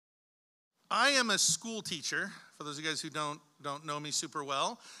I am a school teacher. For those of you guys who don't know me super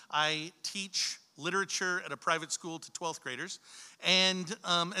well, I teach literature at a private school to 12th graders. And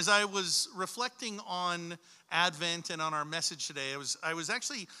as I was reflecting on Advent and on our message today, I was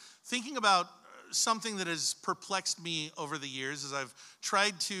actually thinking about something that has perplexed me over the years as I've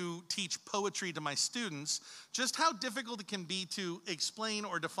tried to teach poetry to my students, just how difficult it can be to explain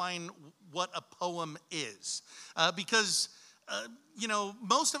or define what a poem is. Because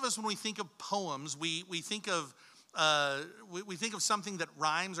most of us, when we think of poems, we think of something that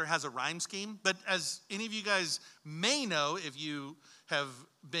rhymes or has a rhyme scheme. But as any of you guys may know, if you have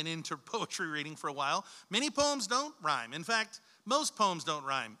been into poetry reading for a while, many poems don't rhyme. In fact, most poems don't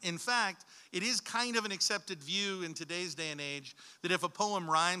rhyme. In fact, it is kind of an accepted view in today's day and age that if a poem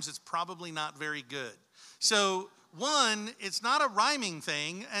rhymes, it's probably not very good. So one, it's not a rhyming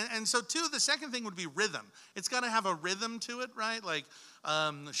thing. And so two, the second thing would be rhythm. It's got to have a rhythm to it, right? Like,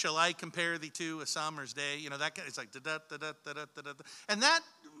 shall I compare thee to a summer's day? You know, that it's like da-da-da-da-da-da-da. And that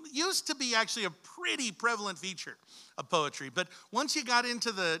used to be actually a pretty prevalent feature of poetry. But once you got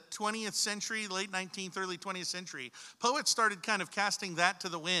into the 20th century, late 19th, early 20th century, poets started kind of casting that to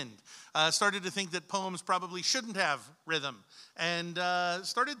the wind, started to think that poems probably shouldn't have rhythm, and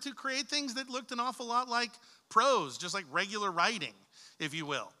started to create things that looked an awful lot like prose, just like regular writing, if you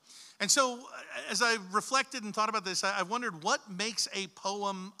will. And so as I reflected and thought about this, I wondered what makes a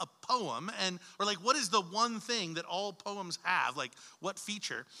poem, or like what is the one thing that all poems have, like what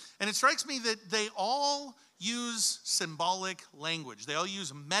feature? And it strikes me that they all use symbolic language. They all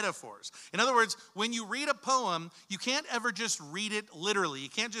use metaphors. In other words, when you read a poem, you can't ever just read it literally. You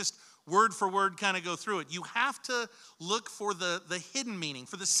can't just word for word kind of go through it. You have to look for the hidden meaning,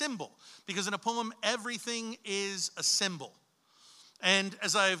 for the symbol. Because in a poem, everything is a symbol. And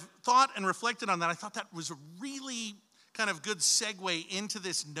as I've thought and reflected on that, I thought that was a really kind of good segue into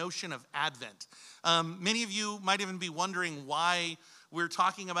this notion of Advent. Many of you might even be wondering why we're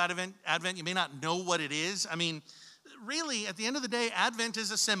talking about Advent. You may not know what it is. I mean, really, at the end of the day, Advent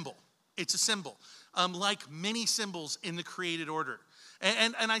is a symbol. It's a symbol, like many symbols in the created order.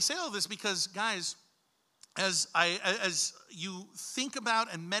 And I say all this because, guys, as you think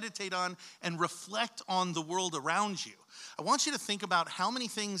about and meditate on and reflect on the world around you, I want you to think about how many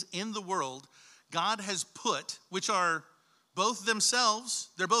things in the world God has put, which are both themselves,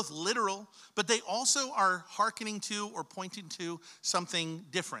 they're both literal, but they also are hearkening to or pointing to something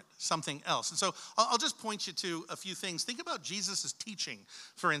different, something else. And so I'll just point you to a few things. Think about Jesus' teaching,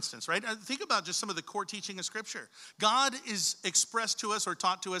 for instance, right? Think about just some of the core teaching of Scripture. God is expressed to us or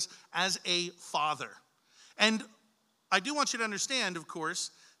taught to us as a father. And I do want you to understand, of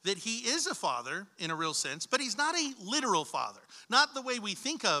course, that he is a father in a real sense, but he's not a literal father. Not the way we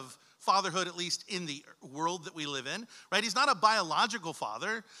think of fatherhood, at least in the world that we live in, right? He's not a biological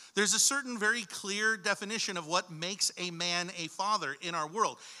father. There's a certain very clear definition of what makes a man a father in our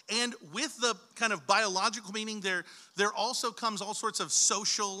world. And with the kind of biological meaning, there also comes all sorts of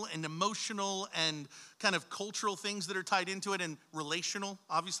social and emotional and kind of cultural things that are tied into it, and relational,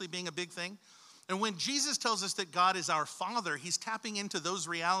 obviously, being a big thing. And when Jesus tells us that God is our Father, he's tapping into those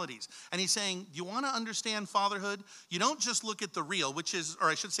realities. And he's saying, you want to understand fatherhood? You don't just look at the real, which is, or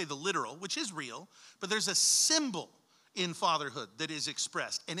I should say the literal, which is real, but there's a symbol in fatherhood that is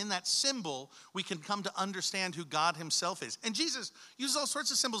expressed. And in that symbol, we can come to understand who God himself is. And Jesus uses all sorts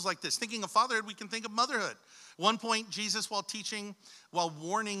of symbols like this. Thinking of fatherhood, we can think of motherhood. One point, Jesus, while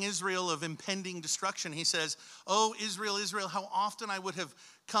warning Israel of impending destruction, he says, "Oh, Israel, Israel, how often I would have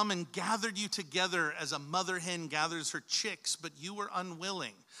come and gathered you together as a mother hen gathers her chicks, but you were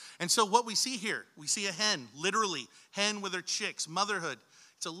unwilling." And so what we see here, we see a hen, literally, hen with her chicks, motherhood.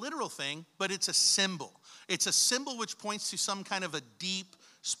 It's a literal thing, but it's a symbol. It's a symbol which points to some kind of a deep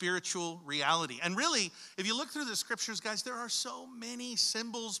spiritual reality. And really, if you look through the scriptures, guys, there are so many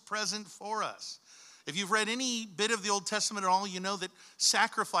symbols present for us. If you've read any bit of the Old Testament at all, you know that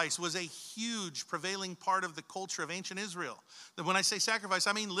sacrifice was a huge prevailing part of the culture of ancient Israel. That when I say sacrifice,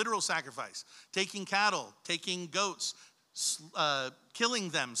 I mean literal sacrifice. Taking cattle, taking goats,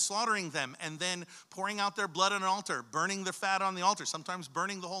 killing them, slaughtering them, and then pouring out their blood on an altar, burning their fat on the altar, sometimes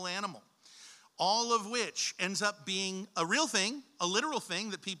burning the whole animal. All of which ends up being a real thing, a literal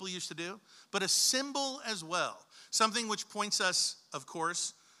thing that people used to do, but a symbol as well. Something which points us, of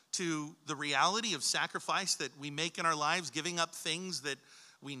course, to the reality of sacrifice that we make in our lives, giving up things that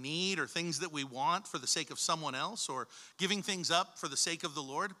we need or things that we want for the sake of someone else, or giving things up for the sake of the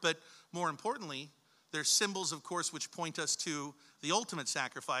Lord. But more importantly, there's symbols, of course, which point us to the ultimate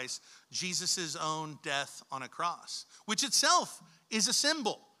sacrifice, Jesus' own death on a cross, which itself is a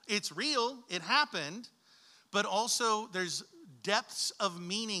symbol. It's real, it happened, but also there's depths of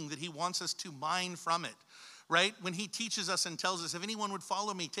meaning that he wants us to mine from it, right? When he teaches us and tells us, if anyone would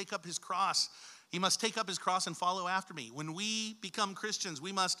follow me, take up his cross. He must take up his cross and follow after me. When we become Christians,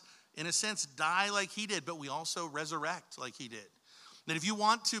 we must, in a sense, die like he did, but we also resurrect like he did. That if you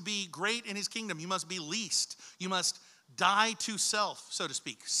want to be great in his kingdom, you must be least. You must die to self, so to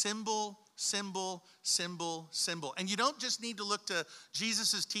speak. Symbol, symbol, symbol, symbol. And you don't just need to look to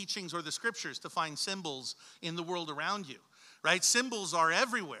Jesus' teachings or the scriptures to find symbols in the world around you, right? Symbols are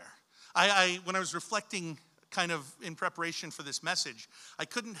everywhere. When I was reflecting kind of in preparation for this message, I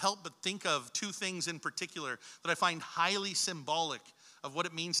couldn't help but think of two things in particular that I find highly symbolic of what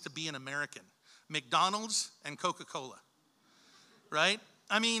it means to be an American: McDonald's and Coca-Cola, right?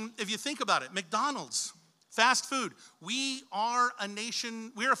 I mean, if you think about it, McDonald's, fast food. We are a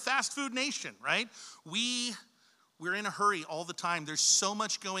nation, we're a fast food nation, right? We're in a hurry all the time. There's so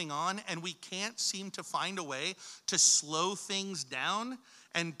much going on, and we can't seem to find a way to slow things down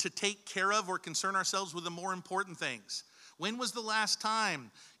and to take care of or concern ourselves with the more important things. When was the last time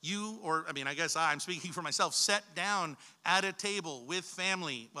I'm speaking for myself, sat down at a table with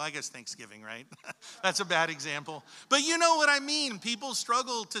family? Well, I guess Thanksgiving, right? That's a bad example. But you know what I mean. People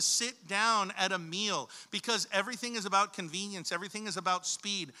struggle to sit down at a meal because everything is about convenience. Everything is about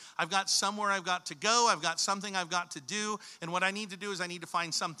speed. I've got somewhere I've got to go. I've got something I've got to do. And what I need to do is I need to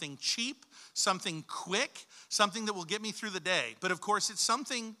find something cheap, something quick, something that will get me through the day. But of course, it's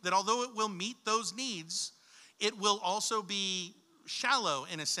something that, although it will meet those needs, it will also be shallow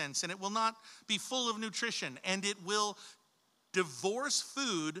in a sense, and it will not be full of nutrition, and it will divorce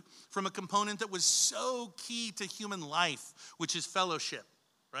food from a component that was so key to human life, which is fellowship,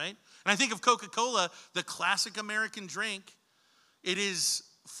 right? And I think of Coca-Cola, the classic American drink. It is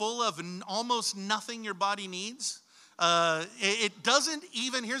full of almost nothing your body needs. It doesn't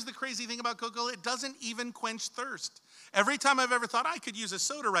even, here's the crazy thing about Coca-Cola, it doesn't even quench thirst. Every time I've ever thought I could use a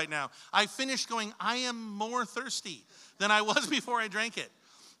soda right now, I finish going, I am more thirsty than I was before I drank it.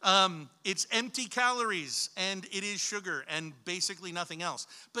 It's empty calories, and it is sugar, and basically nothing else.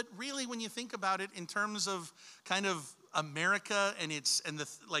 But really, when you think about it in terms of kind of America and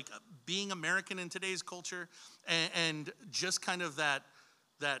being American in today's culture, and just kind of that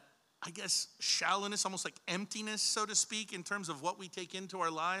I guess shallowness, almost like emptiness, so to speak, in terms of what we take into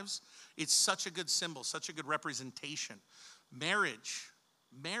our lives, it's such a good symbol, such a good representation.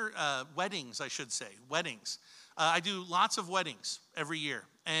 Weddings, I should say, weddings. I do lots of weddings every year,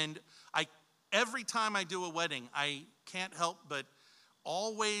 and every time I do a wedding, I can't help but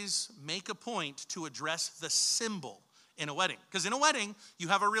always make a point to address the symbol in a wedding. Because in a wedding, you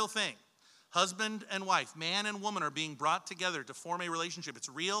have a real thing. Husband and wife, man and woman, are being brought together to form a relationship. It's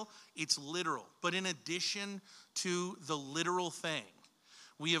real, it's literal. But in addition to the literal thing,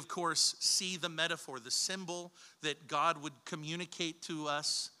 we of course see the metaphor, the symbol that God would communicate to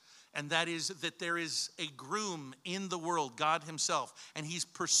us, and that is that there is a groom in the world, God himself, and he's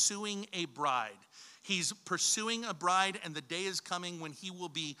pursuing a bride. He's pursuing a bride, and the day is coming when he will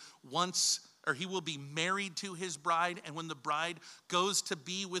be married to his bride, and when the bride goes to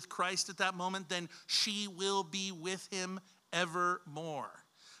be with Christ at that moment, then she will be with him evermore.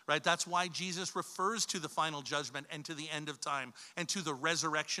 Right? That's why Jesus refers to the final judgment and to the end of time and to the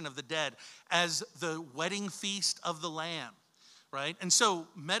resurrection of the dead as the wedding feast of the Lamb. Right? And so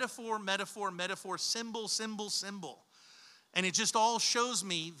metaphor, metaphor, metaphor, symbol, symbol, symbol. And it just all shows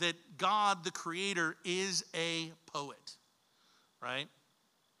me that God, the Creator, is a poet. Right?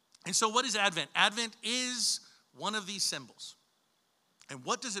 And so what is Advent? Advent is one of these symbols. And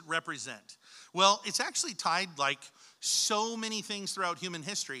what does it represent? Well, it's actually tied, like so many things throughout human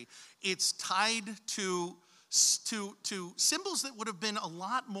history, it's tied to symbols that would have been a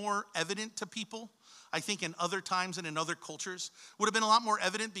lot more evident to people, I think, in other times and in other cultures. Would have been a lot more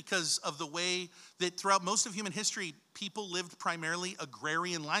evident because of the way that throughout most of human history, people lived primarily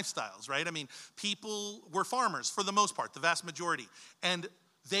agrarian lifestyles, right? I mean, people were farmers for the most part, the vast majority. And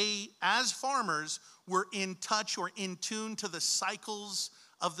they, as farmers, were in touch or in tune to the cycles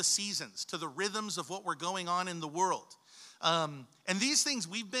of the seasons, to the rhythms of what were going on in the world. And these things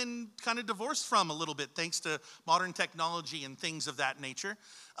we've been kind of divorced from a little bit, thanks to modern technology and things of that nature.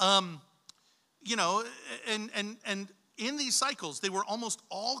 And in these cycles, they were almost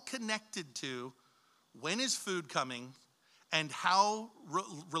all connected to when is food coming and how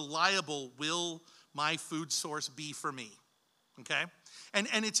reliable will my food source be for me, okay? And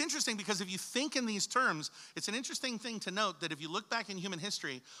it's interesting because if you think in these terms, it's an interesting thing to note that if you look back in human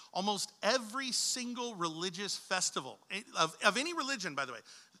history, almost every single religious festival, of any religion, by the way,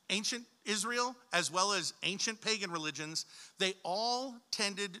 ancient Israel as well as ancient pagan religions, they all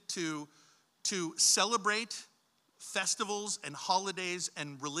tended to celebrate festivals and holidays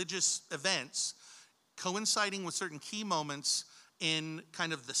and religious events coinciding with certain key moments in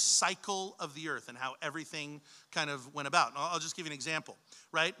kind of the cycle of the earth and how everything kind of went about. And I'll just give you an example,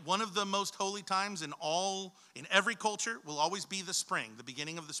 right? One of the most holy times in every culture will always be the spring, the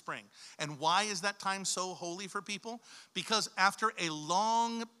beginning of the spring. And why is that time so holy for people? Because after a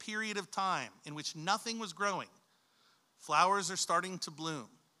long period of time in which nothing was growing, flowers are starting to bloom.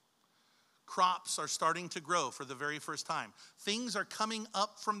 Crops are starting to grow for the very first time. Things are coming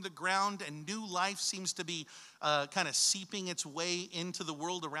up from the ground and new life seems to be kind of seeping its way into the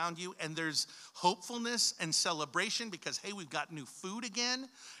world around you. And there's hopefulness and celebration because, hey, we've got new food again.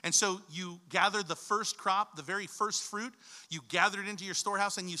 And so you gather the first crop, the very first fruit. You gather it into your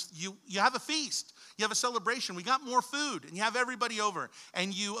storehouse and you have a feast. You have a celebration. We got more food and you have everybody over.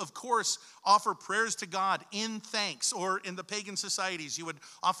 And you, of course, offer prayers to God in thanks. Or in the pagan societies, you would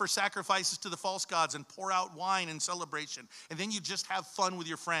offer sacrifices to the false gods and pour out wine in celebration. And then you just have fun with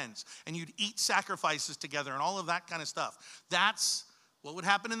your friends. And you'd eat sacrifices together and all of that kind of stuff. That's what would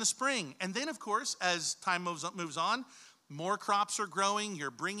happen in the spring. And then, of course, as time moves on, more crops are growing.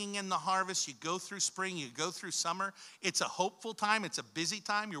 You're bringing in the harvest. You go through spring. You go through summer. It's a hopeful time. It's a busy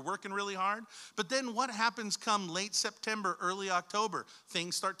time. You're working really hard. But then what happens come late September, early October?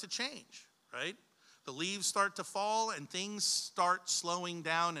 Things start to change, right? The leaves start to fall and things start slowing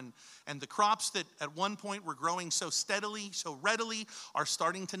down. And the crops that at one point were growing so steadily, so readily, are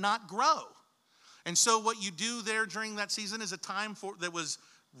starting to not grow. And so what you do there during that season is a time that was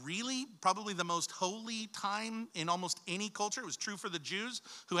really probably the most holy time in almost any culture. It was true for the Jews,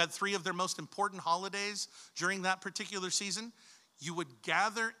 who had 3 of their most important holidays during that particular season. You would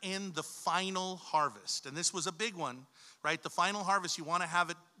gather in the final harvest. And this was a big one, right? The final harvest, you want to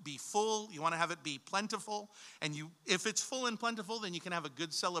have it be full. You want to have it be plentiful. And if it's full and plentiful, then you can have a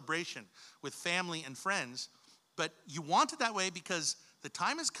good celebration with family and friends. But you want it that way because the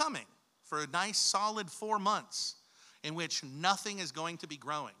time is coming for a nice solid 4 months in which nothing is going to be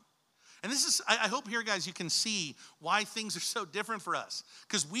growing. And this is, I hope here, guys, you can see why things are so different for us.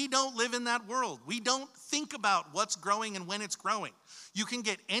 Because we don't live in that world. We don't think about what's growing and when it's growing. You can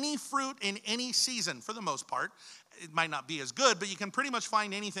get any fruit in any season, for the most part. It might not be as good, but you can pretty much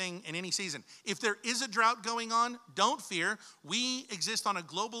find anything in any season. If there is a drought going on, don't fear. We exist on a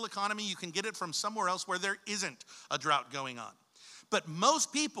global economy. You can get it from somewhere else where there isn't a drought going on. But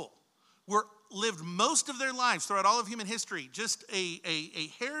most people lived most of their lives throughout all of human history just a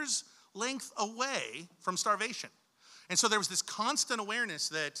hair's length away from starvation. And so there was this constant awareness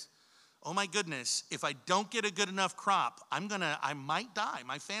that, oh my goodness, if I don't get a good enough crop, I might die.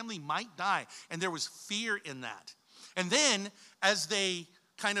 My family might die. And there was fear in that. And then as they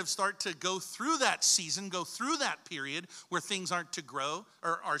kind of start to go through that season, go through that period where things aren't to grow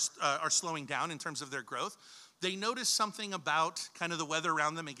or are slowing down in terms of their growth, they notice something about kind of the weather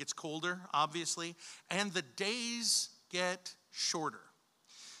around them. It gets colder, obviously, and the days get shorter.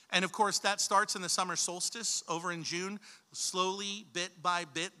 And of course, that starts in the summer solstice over in June. Slowly, bit by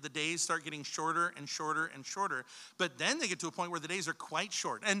bit, the days start getting shorter and shorter and shorter. But then they get to a point where the days are quite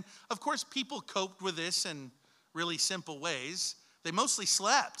short. And of course, people coped with this in really simple ways. They mostly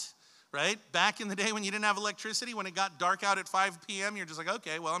slept, right? Back in the day when you didn't have electricity, when it got dark out at 5 p.m., you're just like,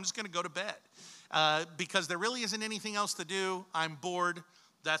 okay, well, I'm just going to go to bed. Because there really isn't anything else to do. I'm bored.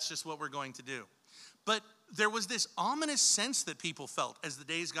 That's just what we're going to do. But there was this ominous sense that people felt as the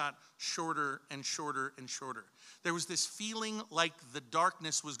days got shorter and shorter and shorter. There was this feeling like the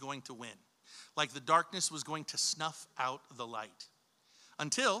darkness was going to win, like the darkness was going to snuff out the light.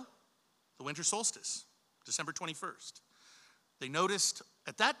 Until the winter solstice, December 21st. They noticed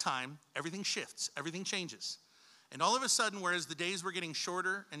at that time, everything shifts, everything changes. And all of a sudden, whereas the days were getting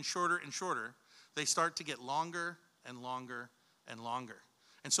shorter and shorter and shorter, they start to get longer and longer and longer.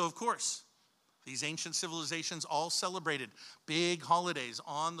 And so, of course, these ancient civilizations all celebrated big holidays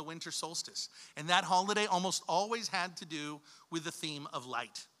on the winter solstice. And that holiday almost always had to do with the theme of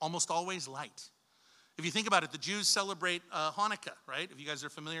light, almost always light. If you think about it, the Jews celebrate Hanukkah, right? If you guys are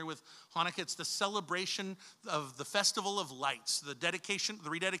familiar with Hanukkah, it's the celebration of the festival of lights, the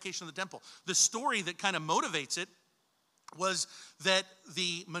rededication of the temple. The story that kind of motivates it was that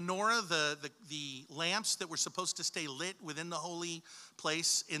the menorah, the lamps that were supposed to stay lit within the holy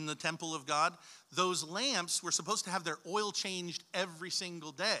place in the temple of God, those lamps were supposed to have their oil changed every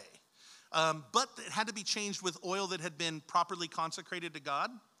single day. But it had to be changed with oil that had been properly consecrated to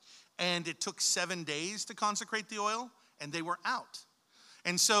God. And it took 7 days to consecrate the oil, and they were out.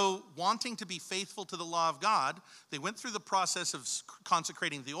 And so, wanting to be faithful to the law of God, they went through the process of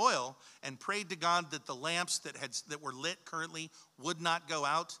consecrating the oil and prayed to God that the lamps that were lit currently would not go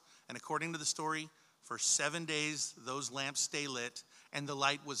out. And according to the story, For 7 days, those lamps stay lit, and the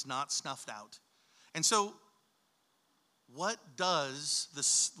light was not snuffed out. And so, what does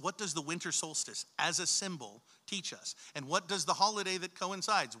the winter solstice as a symbol teach us? And what does the holiday that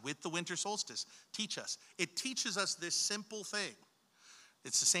coincides with the winter solstice teach us? It teaches us this simple thing.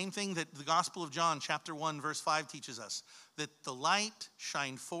 It's the same thing that the Gospel of John, chapter 1, verse 5 teaches us, that the light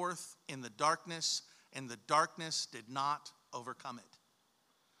shined forth in the darkness, and the darkness did not overcome it.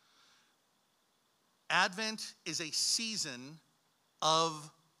 Advent is a season of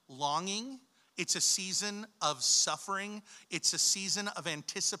longing. It's a season of suffering. It's a season of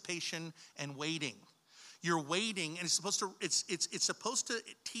anticipation and waiting. You're waiting, and it's supposed to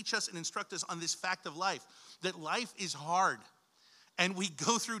teach us and instruct us on this fact of life, that life is hard. And we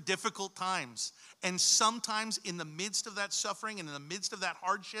go through difficult times. And sometimes in the midst of that suffering and in the midst of that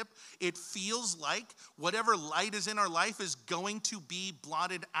hardship, it feels like whatever light is in our life is going to be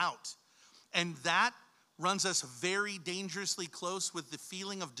blotted out. And that runs us very dangerously close with the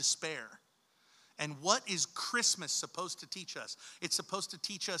feeling of despair. And what is Christmas supposed to teach us? It's supposed to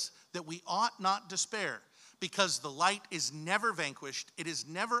teach us that we ought not despair, because the light is never vanquished, it is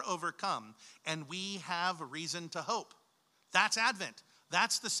never overcome, and we have a reason to hope. That's Advent.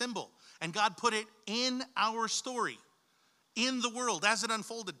 That's the symbol. And God put it in our story, in the world as it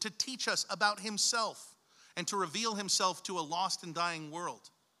unfolded, to teach us about himself and to reveal himself to a lost and dying world.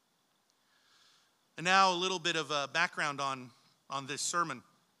 And now a little bit of a background on this sermon.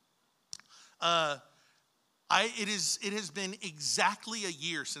 It has been exactly a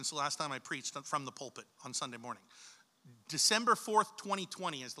year since the last time I preached from the pulpit on Sunday morning. December 4th,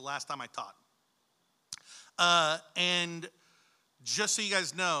 2020 is the last time I taught. And just so you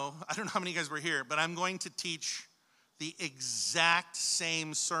guys know, I don't know how many of you guys were here, but I'm going to teach the exact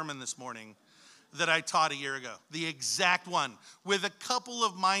same sermon this morning that I taught a year ago. The exact one, with a couple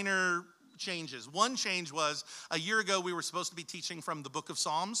of minor changes. One change was, a year ago we were supposed to be teaching from the book of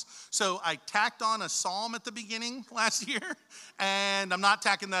Psalms. So I tacked on a psalm at the beginning last year, and I'm not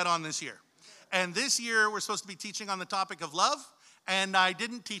tacking that on this year. And this year we're supposed to be teaching on the topic of love, and I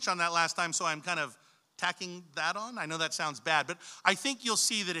didn't teach on that last time, so I'm kind of tacking that on. I know that sounds bad, but I think you'll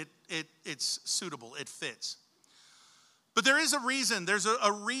see that it's suitable, it fits. But there is a reason. There's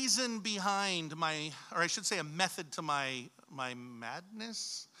a reason behind or I should say a method to my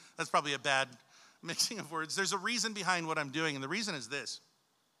madness. That's probably a bad mixing of words. There's a reason behind what I'm doing, and the reason is this.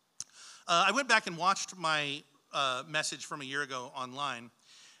 I went back and watched my message from a year ago online,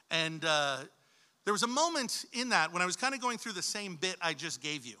 and there was a moment in that when I was kind of going through the same bit I just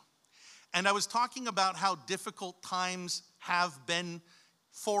gave you. And I was talking about how difficult times have been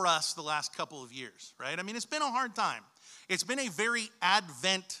for us the last couple of years, right? I mean, it's been a hard time. It's been a very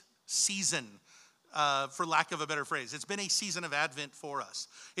Advent season, for lack of a better phrase. It's been a season of Advent for us.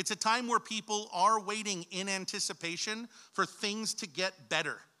 It's a time where people are waiting in anticipation for things to get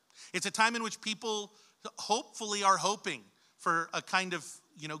better. It's a time in which people hopefully are hoping for a kind of,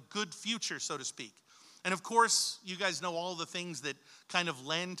 good future, so to speak. And of course, you guys know all the things that kind of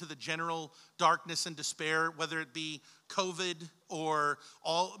lend to the general darkness and despair, whether it be COVID or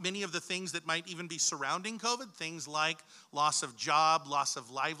many of the things that might even be surrounding COVID, things like loss of job, loss of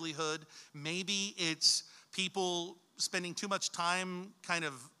livelihood. Maybe it's people spending too much time kind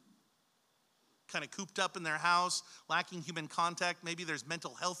of cooped up in their house, lacking human contact. Maybe there's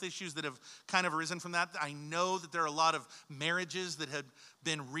mental health issues that have kind of arisen from that. I know that there are a lot of marriages that have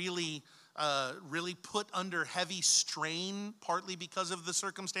been really put under heavy strain, partly because of the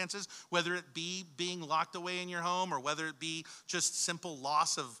circumstances, whether it be being locked away in your home or whether it be just simple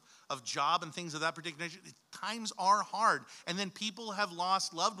loss of job and things of that particular nature. Times are hard, and then people have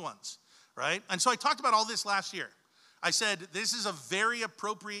lost loved ones, right? And so I talked about all this last year. I said, this is a very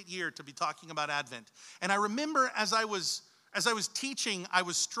appropriate year to be talking about Advent. And I remember as I was teaching, I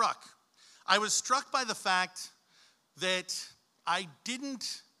was struck. I was struck by the fact that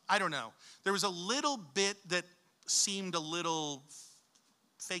there was a little bit that seemed a little,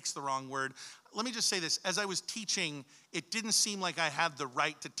 fake's the wrong word. Let me just say this. As I was teaching, it didn't seem like I had the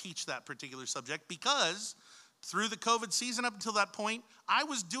right to teach that particular subject, because through the COVID season up until that point, I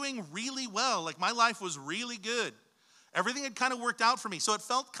was doing really well. Like, my life was really good. Everything had kind of worked out for me. So it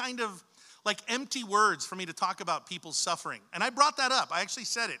felt kind of like empty words for me to talk about people's suffering. And I brought that up. I actually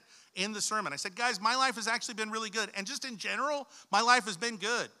said it in the sermon. I said, guys, my life has actually been really good. And just in general, my life has been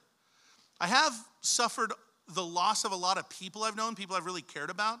good. I have suffered the loss of a lot of people I've known, people I've really cared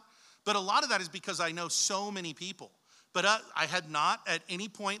about. But a lot of that is because I know so many people. But I had not at any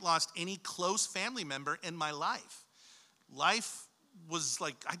point lost any close family member in my life. Life was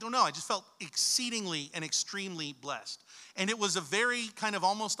like, I don't know, I just felt exceedingly and extremely blessed. And it was a very kind of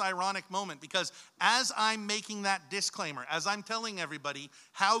almost ironic moment, because as I'm making that disclaimer, as I'm telling everybody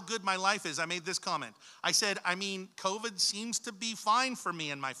how good my life is, I made this comment. I said, I mean, COVID seems to be fine for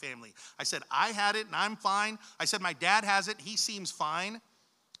me and my family. I said, I had it and I'm fine. I said, my dad has it, he seems fine.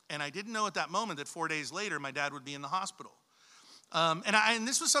 And I didn't know at that moment that 4 days later, my dad would be in the hospital. And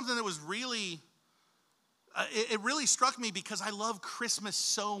this was something that was really, it really struck me, because I love Christmas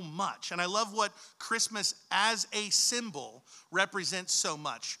so much. And I love what Christmas as a symbol represents so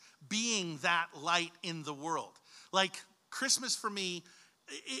much, being that light in the world. Like, Christmas for me,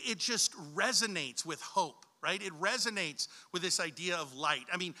 it just resonates with hope, right? It resonates with this idea of light.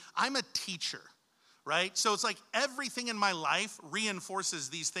 I mean, I'm a teacher, right? So it's like everything in my life reinforces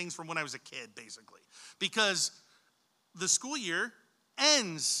these things from when I was a kid, basically. Because the school year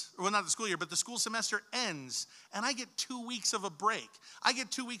ends, well, not the school year, but the school semester ends, and I get 2 weeks of a break. I get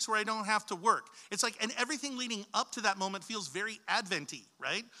 2 weeks where I don't have to work. It's like, and everything leading up to that moment feels very Advent-y,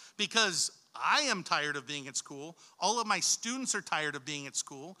 right? Because I am tired of being at school. All of my students are tired of being at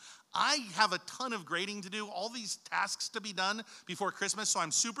school. I have a ton of grading to do, all these tasks to be done before Christmas, so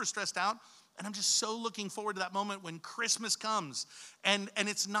I'm super stressed out. And I'm just so looking forward to that moment when Christmas comes. And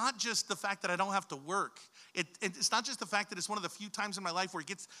it's not just the fact that I don't have to work. It's not just the fact that it's one of the few times in my life where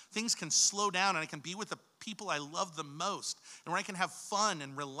things can slow down and I can be with the people I love the most, and where I can have fun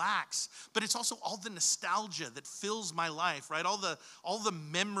and relax. But it's also all the nostalgia that fills my life, right? All the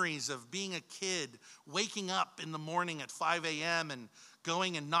memories of being a kid, waking up in the morning at 5 a.m. and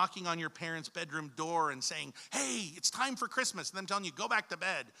going and knocking on your parents' bedroom door and saying, hey, it's time for Christmas. And them telling you, go back to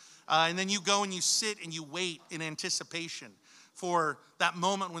bed. And then you go and you sit and you wait in anticipation for that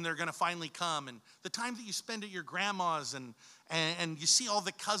moment when they're going to finally come. And the time that you spend at your grandma's, and you see all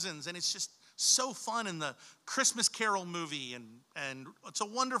the cousins, and it's just so fun. In the Christmas Carol movie, and It's a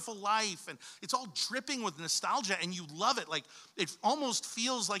Wonderful Life, and it's all dripping with nostalgia, and you love it. Like, it almost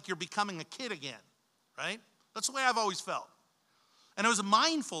feels like you're becoming a kid again, right? That's the way I've always felt. And I was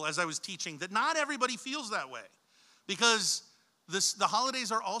mindful as I was teaching that not everybody feels that way, because the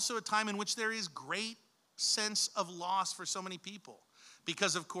holidays are also a time in which there is great sense of loss for so many people.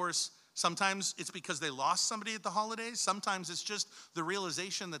 Because, of course, sometimes it's because they lost somebody at the holidays. Sometimes it's just the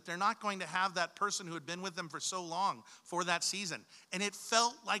realization that they're not going to have that person who had been with them for so long for that season. And it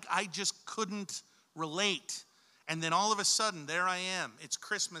felt like I just couldn't relate. And then all of a sudden, there I am. It's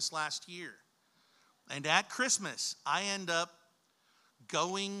Christmas last year. And at Christmas, I end up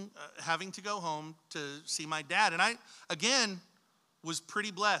having to go home to see my dad. And I, again, was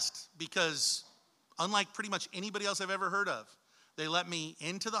pretty blessed, because unlike pretty much anybody else I've ever heard of, they let me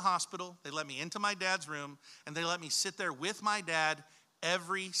into the hospital, they let me into my dad's room, and they let me sit there with my dad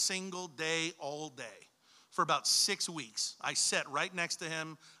every single day, all day, for about 6 weeks. I sat right next to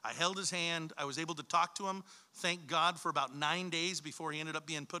him, I held his hand, I was able to talk to him, thank God, for about 9 days before he ended up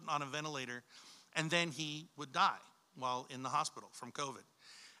being put on a ventilator, and then he would die while in the hospital from COVID.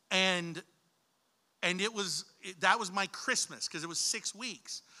 And that was my Christmas, because it was 6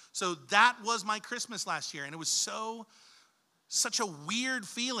 weeks. So that was my Christmas last year, and it was such a weird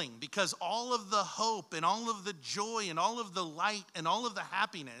feeling, because all of the hope and all of the joy and all of the light and all of the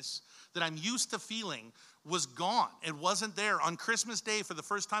happiness that I'm used to feeling was gone. It wasn't there. On Christmas Day, for the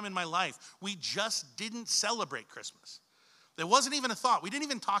first time in my life, we just didn't celebrate Christmas. There wasn't even a thought. We didn't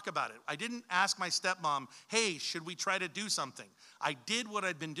even talk about it. I didn't ask my stepmom, hey, should we try to do something? I did what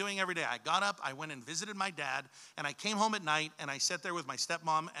I'd been doing every day. I got up, I went and visited my dad, and I came home at night, and I sat there with my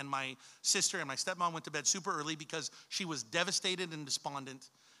stepmom and my sister, and my stepmom went to bed super early because she was devastated and despondent.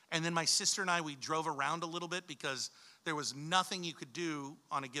 And then my sister and I, we drove around a little bit, because there was nothing you could do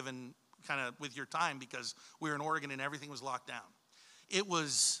on a given kind of with your time, because we were in Oregon and everything was locked down. It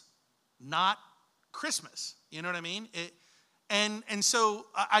was not Christmas, you know what I mean? And so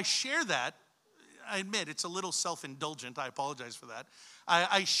I share that. I admit it's a little self-indulgent. I apologize for that.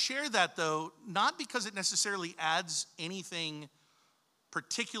 I share that, though, not because it necessarily adds anything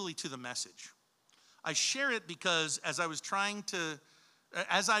particularly to the message. I share it because as I was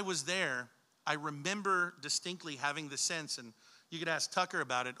there, I remember distinctly having the sense, and you could ask Tucker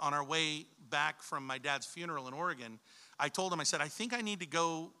about it, on our way back from my dad's funeral in Oregon, I told him, I said, I think I need to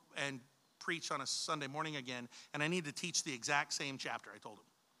go and preach on a Sunday morning again, and I need to teach the exact same chapter, I told him.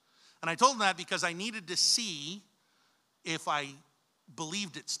 And I told him that because I needed to see if I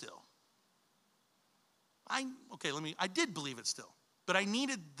believed it still. I did believe it still, but I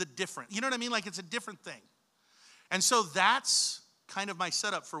needed the different, you know what I mean? Like, it's a different thing. And so that's kind of my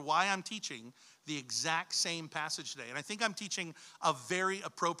setup for why I'm teaching the exact same passage today. And I think I'm teaching a very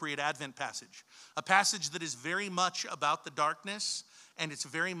appropriate Advent passage, a passage that is very much about the darkness, and it's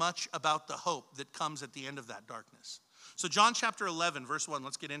very much about the hope that comes at the end of that darkness. So John chapter 11, verse 1,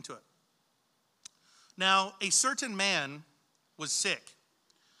 let's get into it. Now, a certain man was sick,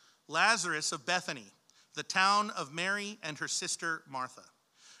 Lazarus of Bethany, the town of Mary and her sister Martha.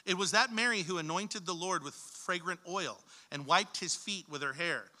 It was that Mary who anointed the Lord with fragrant oil and wiped his feet with her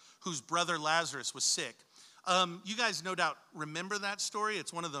hair, whose brother Lazarus was sick. You guys no doubt remember that story.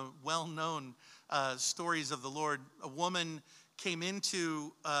 It's one of the well-known stories of the Lord. A woman came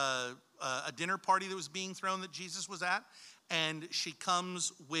into a dinner party that was being thrown that Jesus was at, and she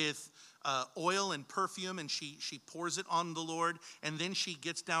comes with oil and perfume, and she pours it on the Lord, and then she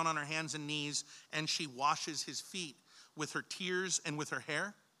gets down on her hands and knees, and she washes his feet with her tears and with her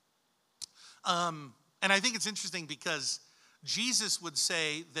hair. And I think it's interesting because Jesus would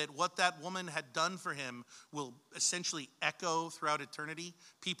say that what that woman had done for him will essentially echo throughout eternity.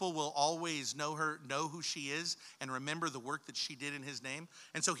 People will always know her, know who she is, and remember the work that she did in his name.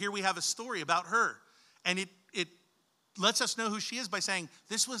 And so here we have a story about her. And it lets us know who she is by saying,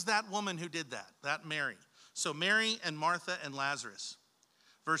 this was that woman who did that Mary. So Mary and Martha and Lazarus.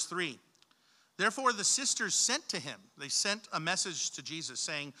 Verse 3. Therefore the sisters sent to him. They sent a message to Jesus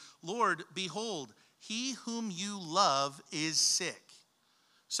saying, Lord, behold, he whom you love is sick.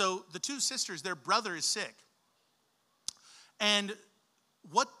 So the two sisters, their brother is sick. And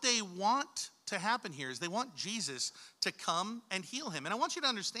what they want to happen here is they want Jesus to come and heal him. And I want you to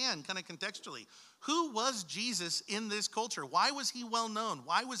understand kind of contextually, who was Jesus in this culture? Why was he well known?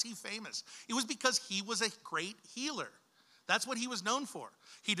 Why was he famous? It was because he was a great healer. That's what he was known for.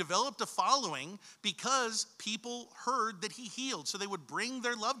 He developed a following because people heard that he healed. So they would bring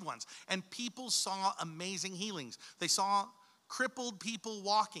their loved ones, and people saw amazing healings. They saw crippled people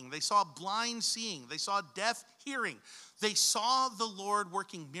walking. They saw blind seeing. They saw deaf hearing. They saw the Lord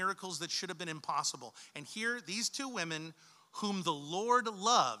working miracles that should have been impossible. And here, these two women whom the Lord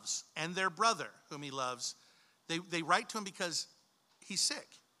loves and their brother whom he loves, they write to him because he's sick.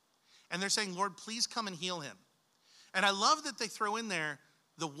 And they're saying, Lord, please come and heal him. And I love that they throw in there,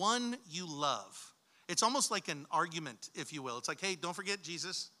 the one you love. It's almost like an argument, if you will. It's like, hey, don't forget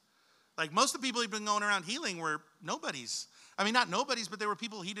Jesus. Like most of the people he'd been going around healing were nobodies. I mean, not nobodies, but they were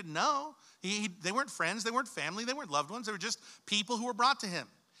people he didn't know. They weren't friends, they weren't family, they weren't loved ones. They were just people who were brought to him.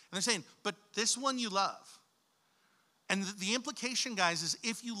 And they're saying, but this one you love. And the implication, guys, is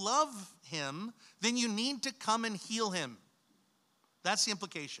if you love him, then you need to come and heal him. That's the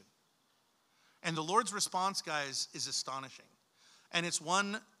implication. And the Lord's response, guys, is astonishing. And it's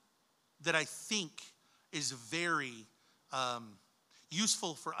one that I think is very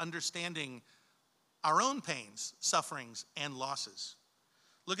useful for understanding our own pains, sufferings, and losses.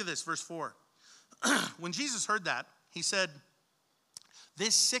 Look at this, verse 4. When Jesus heard that, he said,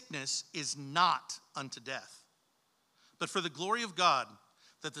 this sickness is not unto death, but for the glory of God,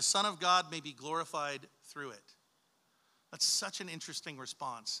 that the Son of God may be glorified through it. That's such an interesting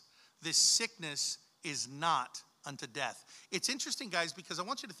response. This sickness is not unto death. It's interesting, guys, because I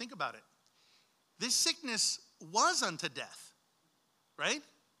want you to think about it. This sickness was unto death, right?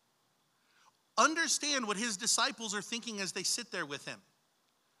 Understand what his disciples are thinking as they sit there with him.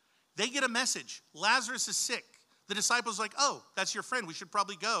 They get a message. Lazarus is sick. The disciples are like, oh, that's your friend. We should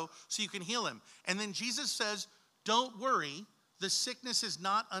probably go so you can heal him. And then Jesus says, don't worry, the sickness is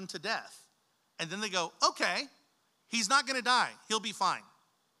not unto death. And then they go, okay, he's not going to die. He'll be fine.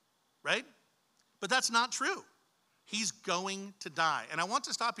 Right? But that's not true. He's going to die. And I want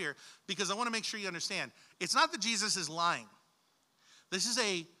to stop here because I want to make sure you understand. It's not that Jesus is lying. This is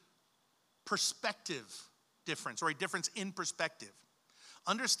a perspective difference, or a difference in perspective.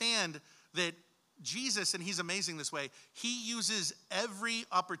 Understand that Jesus, and he's amazing this way, he uses every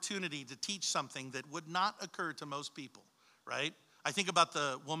opportunity to teach something that would not occur to most people, right? I think about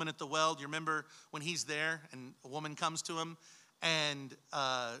the woman at the well. Do you remember when he's there and a woman comes to him and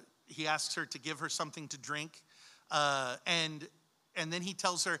he asks her to give her something to drink. And then he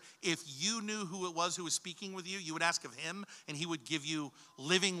tells her, if you knew who it was who was speaking with you, you would ask of him and he would give you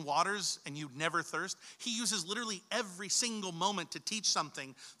living waters and you'd never thirst. He uses literally every single moment to teach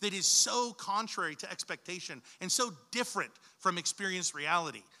something that is so contrary to expectation and so different from experienced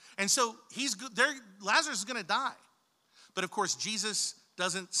reality. And so Lazarus is going to die. But of course, Jesus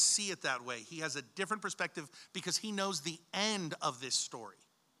doesn't see it that way. He has a different perspective because he knows the end of this story.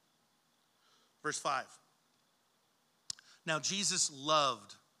 Verse 5. Now Jesus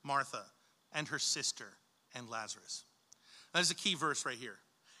loved Martha and her sister and Lazarus. That is a key verse right here.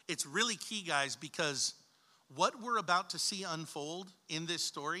 It's really key, guys, because what we're about to see unfold in this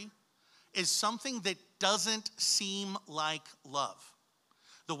story is something that doesn't seem like love.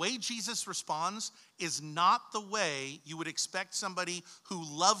 The way Jesus responds is not the way you would expect somebody who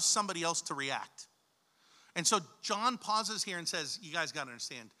loves somebody else to react. And so John pauses here and says, you guys got to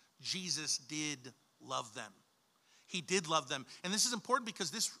understand, Jesus did love them. He did love them. And this is important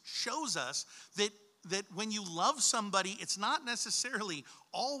because this shows us that when you love somebody, it's not necessarily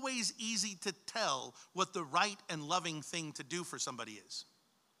always easy to tell what the right and loving thing to do for somebody is.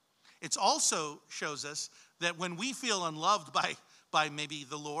 It also shows us that when we feel unloved by maybe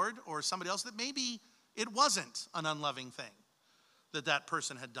the Lord or somebody else, that maybe it wasn't an unloving thing that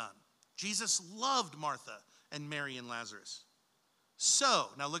person had done. Jesus loved Martha and Mary and Lazarus. So,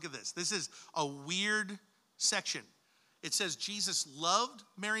 now look at this. This is a weird section. It says Jesus loved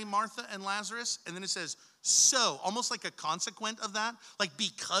Mary, Martha, and Lazarus, and then it says, so, almost like a consequent of that, like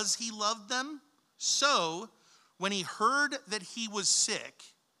because he loved them. So, when he heard that he was sick,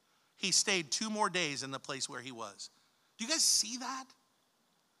 he stayed 2 more days in the place where he was. Do you guys see that?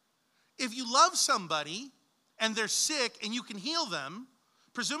 If you love somebody and they're sick and you can heal them,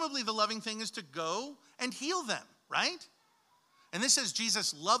 presumably the loving thing is to go and heal them, right? And this says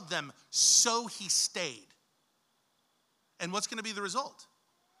Jesus loved them, so he stayed. And what's going to be the result?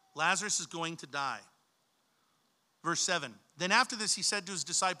 Lazarus is going to die. Verse 7, then after this he said to his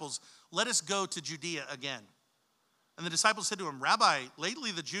disciples, let us go to Judea again. And the disciples said to him, Rabbi,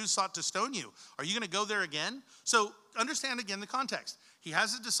 lately the Jews sought to stone you. Are you going to go there again? So understand again the context. He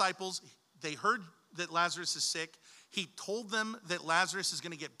has his disciples. They heard that Lazarus is sick. He told them that Lazarus is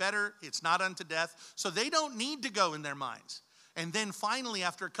going to get better. It's not unto death. So they don't need to go in their minds. And then finally,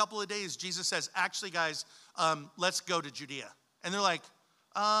 after a couple of days, Jesus says, actually, guys, let's go to Judea. And they're like,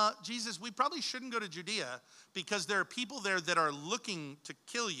 Jesus, we probably shouldn't go to Judea because there are people there that are looking to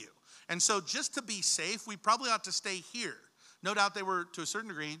kill you. And so just to be safe, we probably ought to stay here. No doubt they were, to a certain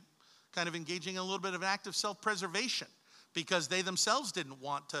degree, kind of engaging in a little bit of an act of self-preservation because they themselves didn't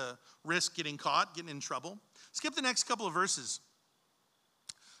want to risk getting caught, getting in trouble. Skip the next couple of verses.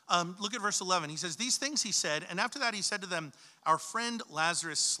 Look at verse 11. He says, these things he said, and after that he said to them, our friend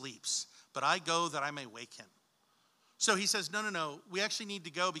Lazarus sleeps, but I go that I may wake him. So he says, no, we actually need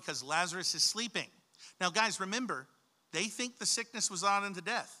to go because Lazarus is sleeping. Now, guys, remember, they think the sickness was on unto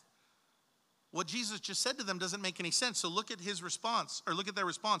death. What Jesus just said to them doesn't make any sense. So look at his response, or look at their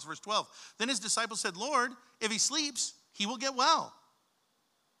response, verse 12. Then his disciples said, Lord, if he sleeps, he will get well.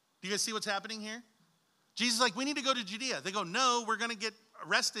 Do you guys see what's happening here? Jesus is like, we need to go to Judea. They go, no, we're going to get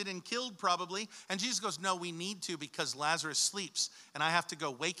arrested and killed probably. And Jesus goes, no, we need to because Lazarus sleeps and I have to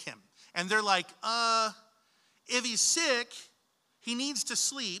go wake him. And they're like, if he's sick, he needs to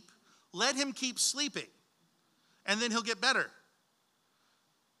sleep. Let him keep sleeping and then he'll get better.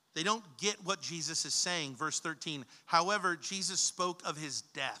 They don't get what Jesus is saying. Verse 13, however, Jesus spoke of his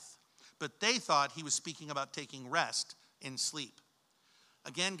death, but they thought he was speaking about taking rest in sleep.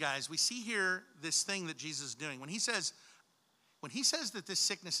 Again, guys, we see here this thing that Jesus is doing. When he says that this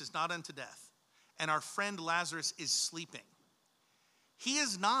sickness is not unto death and our friend Lazarus is sleeping, he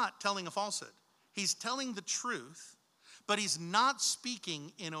is not telling a falsehood. He's telling the truth, but he's not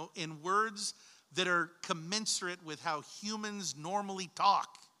speaking in words that are commensurate with how humans normally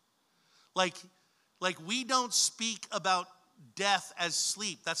talk. Like we don't speak about death as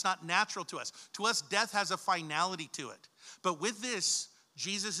sleep. That's not natural to us. To us, death has a finality to it. But with this,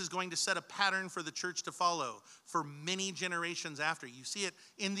 Jesus is going to set a pattern for the church to follow for many generations after. You see it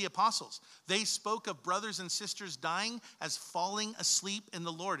in the apostles. They spoke of brothers and sisters dying as falling asleep in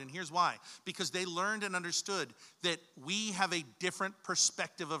the Lord. And here's why. Because they learned and understood that we have a different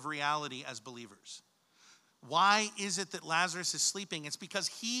perspective of reality as believers. Why is it that Lazarus is sleeping? It's because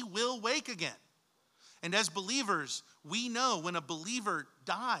he will wake again. And as believers, we know when a believer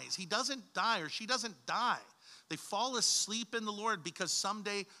dies, he doesn't die or she doesn't die. They fall asleep in the Lord because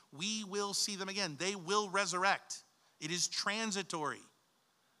someday we will see them again. They will resurrect. It is transitory.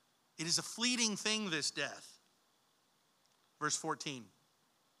 It is a fleeting thing, this death. Verse 14.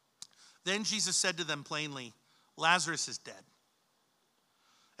 Then Jesus said to them plainly, Lazarus is dead.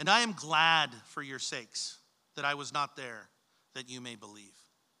 And I am glad for your sakes that I was not there, that you may believe.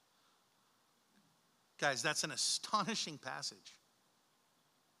 Guys, that's an astonishing passage.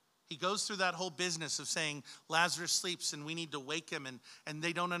 He goes through that whole business of saying Lazarus sleeps and we need to wake him and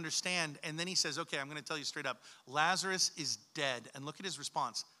they don't understand. And then he says, okay, I'm going to tell you straight up. Lazarus is dead. And look at his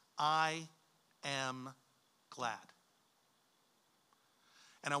response. I am glad.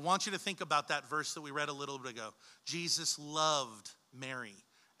 And I want you to think about that verse that we read a little bit ago. Jesus loved Mary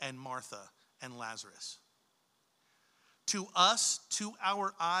and Martha and Lazarus. To us, to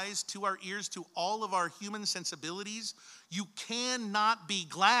our eyes, to our ears, to all of our human sensibilities, you cannot be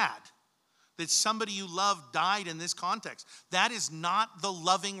glad that somebody you love died in this context. That is not the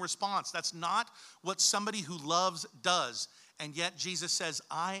loving response. That's not what somebody who loves does. And yet Jesus says,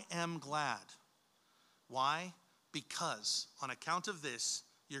 I am glad. Why? Because on account of this,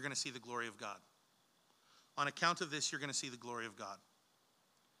 you're going to see the glory of God. On account of this, you're going to see the glory of God.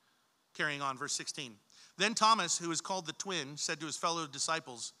 Carrying on, verse 16. Then Thomas, who is called the twin, said to his fellow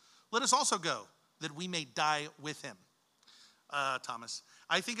disciples, let us also go, that we may die with him. Thomas.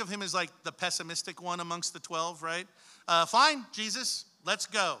 I think of him as like the pessimistic one amongst the 12, right? Fine, Jesus, let's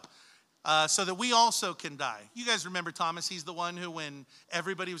go. So that we also can die. You guys remember Thomas? He's the one who, when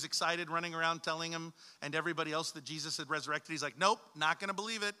everybody was excited, running around telling him and everybody else that Jesus had resurrected, he's like, nope, not going to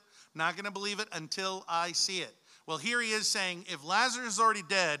believe it. Not going to believe it until I see it. Well, here he is saying, if Lazarus is already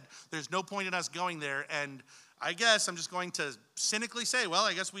dead, there's no point in us going there. And I guess I'm just going to cynically say, well,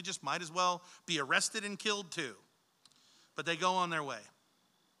 I guess we just might as well be arrested and killed too. But they go on their way.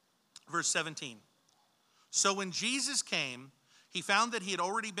 Verse 17. So when Jesus came, he found that he had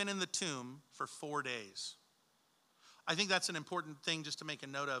already been in the tomb for 4 days. I think that's an important thing just to make a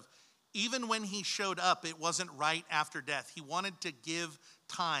note of. Even when he showed up, it wasn't right after death. He wanted to give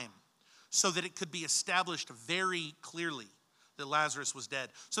time so that it could be established very clearly that Lazarus was dead,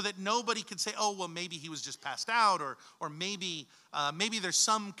 so that nobody could say, oh, well, maybe he was just passed out, or maybe there's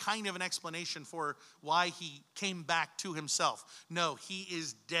some kind of an explanation for why he came back to himself. No, he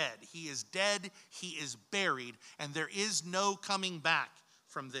is dead. He is dead. He is buried, and there is no coming back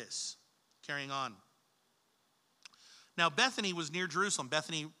from this. Carrying on. Now, Bethany was near Jerusalem.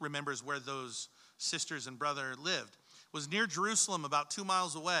 Bethany remembers where those sisters and brother lived. Was near Jerusalem, about 2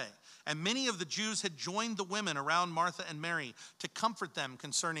 miles away. And many of the Jews had joined the women around Martha and Mary to comfort them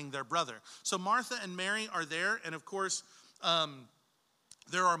concerning their brother. So Martha and Mary are there, and of course,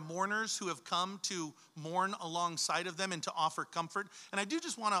 there are mourners who have come to mourn alongside of them and to offer comfort. And I do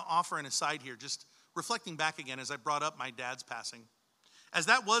just want to offer an aside here, just reflecting back again as I brought up my dad's passing. As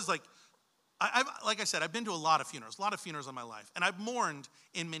that was like I said, I've been to a lot of funerals in my life, and I've mourned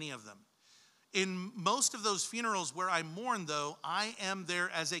in many of them. In most of those funerals where I mourn, though, I am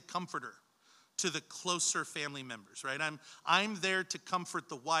there as a comforter to the closer family members, right? I'm there to comfort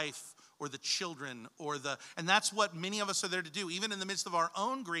the wife or the children and that's what many of us are there to do, even in the midst of our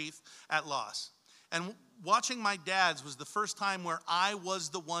own grief at loss. And watching my dad's was the first time where I was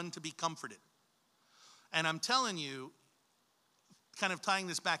the one to be comforted. And I'm telling you, kind of tying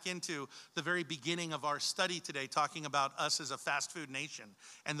this back into the very beginning of our study today, talking about us as a fast food nation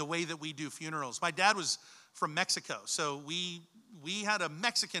and the way that we do funerals. My dad was from Mexico, so we had a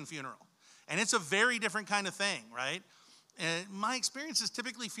Mexican funeral, and it's a very different kind of thing, right? And my experience is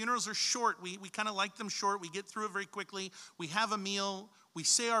typically funerals are short. We kind of like them short. We get through it very quickly. We have a meal, we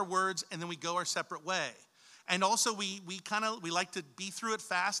say our words, and then we go our separate way. And also we like to be through it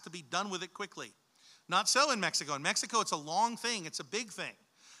fast, to be done with it quickly. Not so in Mexico. In Mexico, it's a long thing. It's a big thing.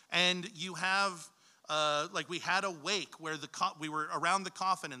 And you have, we had a wake where we were around the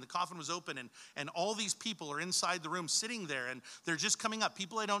coffin, and the coffin was open, and all these people are inside the room sitting there, and they're just coming up,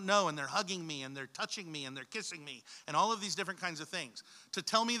 people I don't know, and they're hugging me, and they're touching me, and they're kissing me, and all of these different kinds of things to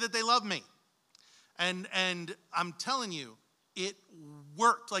tell me that they love me. And I'm telling you, it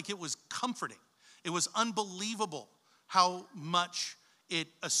worked. Like, it was comforting. It was unbelievable how much it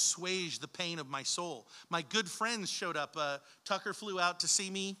assuaged the pain of my soul. My good friends showed up. Tucker flew out to see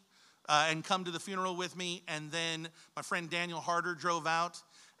me and come to the funeral with me. And then my friend Daniel Harder drove out.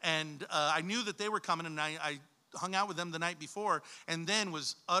 And I knew that they were coming, and I hung out with them the night before, and then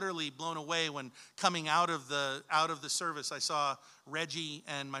was utterly blown away when coming out of the service, I saw Reggie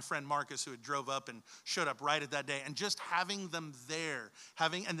and my friend Marcus, who had drove up and showed up right at that day, and just having them there,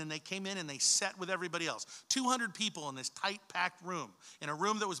 and then they came in and they sat with everybody else. 200 people in this tight, packed room, in a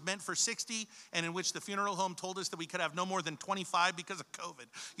room that was meant for 60, and in which the funeral home told us that we could have no more than 25 because of COVID.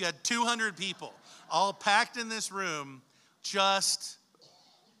 You had 200 people all packed in this room, just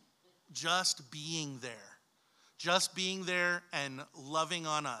being there. Just being there and loving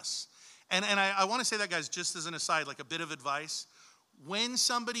on us. And I want to say that, guys, just as an aside, like a bit of advice. When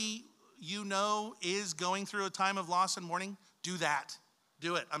somebody you know is going through a time of loss and mourning, do that.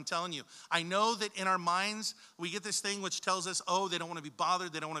 Do it. I'm telling you. I know that in our minds, we get this thing which tells us, oh, they don't want to be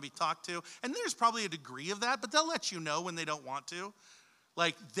bothered. They don't want to be talked to. And there's probably a degree of that, but they'll let you know when they don't want to.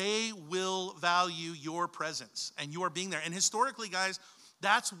 Like, they will value your presence and your being there. And historically, guys,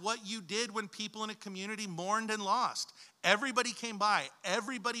 that's what you did when people in a community mourned and lost. Everybody came by,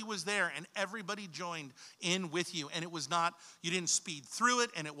 everybody was there, and everybody joined in with you. And it was not, you didn't speed through it,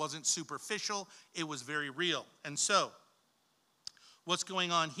 and it wasn't superficial. It was very real. And so, what's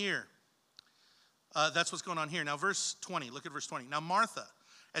going on here? That's what's going on here. Now, verse 20, look at verse 20. Now, Martha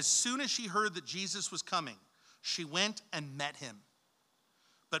As soon as she heard that Jesus was coming, she went and met him.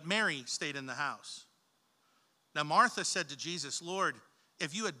 But Mary stayed in the house. Now Martha said to Jesus, Lord,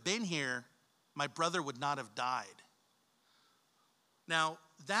 if you had been here, my brother would not have died. Now,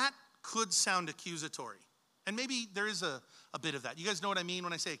 that could sound accusatory. And maybe there is a bit of that. You guys know what I mean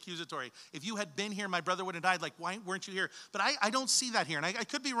when I say accusatory. If you had been here, my brother would have died. Like, why weren't you here? But I don't see that here. And I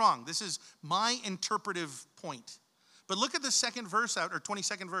could be wrong. This is my interpretive point. But look at the second verse out, or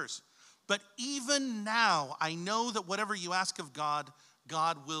 22nd verse. But even now, I know that whatever you ask of God,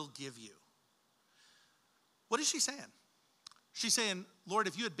 God will give you. What is she saying? She's saying, Lord,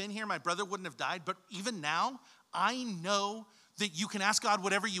 if you had been here, my brother wouldn't have died. But even now, I know that you can ask God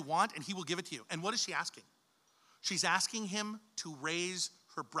whatever you want and he will give it to you. And what is she asking? She's asking him to raise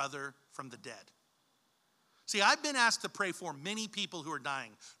her brother from the dead. See, I've been asked to pray for many people who are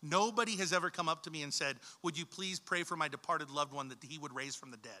dying. Nobody has ever come up to me and said, would you please pray for my departed loved one that he would raise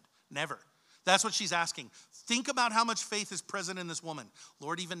from the dead? Never. That's what she's asking. Think about how much faith is present in this woman.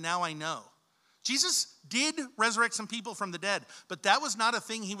 Lord, even now I know. Jesus did resurrect some people from the dead, but that was not a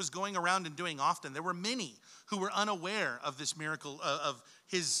thing he was going around and doing often. There were many who were unaware of this miracle, of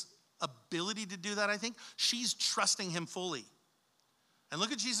his ability to do that, I think. She's trusting him fully. And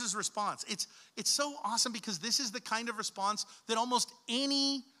look at Jesus' response. It's so awesome because this is the kind of response that almost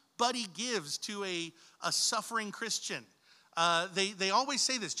anybody gives to a suffering Christian. They always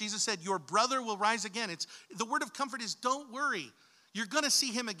say this. Jesus said, your brother will rise again. The word of comfort is, don't worry. You're going to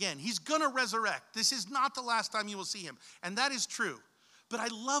see him again. He's going to resurrect. This is not the last time you will see him. And that is true. But I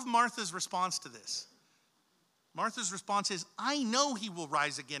love Martha's response to this. Martha's response is, I know he will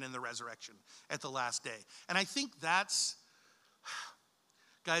rise again in the resurrection at the last day. And I think that's,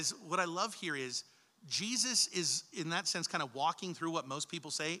 guys, what I love here is Jesus is, in that sense, kind of walking through what most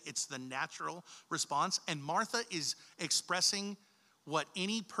people say. It's the natural response. And Martha is expressing what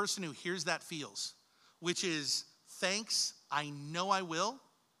any person who hears that feels, which is, thanks, I know I will,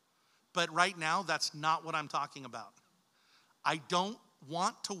 but right now, that's not what I'm talking about. I don't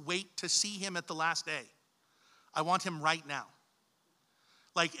want to wait to see him at the last day. I want him right now.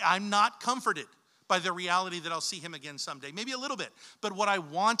 Like, I'm not comforted by the reality that I'll see him again someday. Maybe a little bit. But what I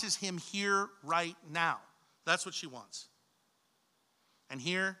want is him here right now. That's what she wants. And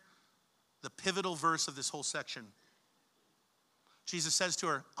here, the pivotal verse of this whole section. Jesus says to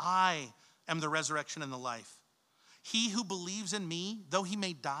her, I am the resurrection and the life. He who believes in me, though he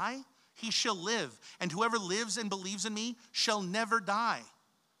may die, he shall live. And whoever lives and believes in me shall never die.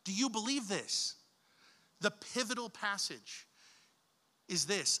 Do you believe this? The pivotal passage is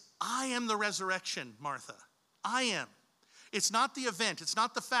this. I am the resurrection, Martha. I am. It's not the event. It's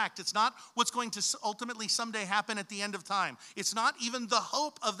not the fact. It's not what's going to ultimately someday happen at the end of time. It's not even the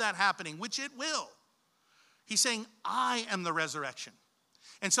hope of that happening, which it will. He's saying, I am the resurrection.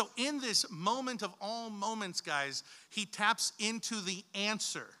 And so in this moment of all moments, guys, he taps into the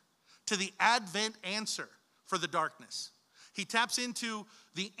answer, to the Advent answer for the darkness. He taps into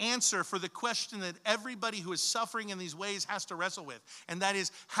the answer for the question that everybody who is suffering in these ways has to wrestle with. And that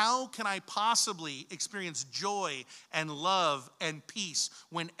is, how can I possibly experience joy and love and peace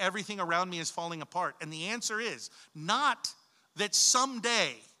when everything around me is falling apart? And the answer is not that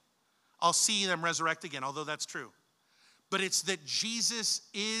someday I'll see them resurrect again, although that's true. But it's that Jesus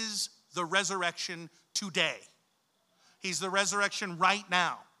is the resurrection today. He's the resurrection right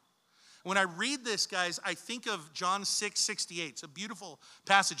now. When I read this, guys, I think of John 6:68. It's a beautiful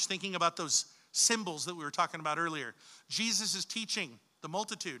passage thinking about those symbols that we were talking about earlier. Jesus is teaching the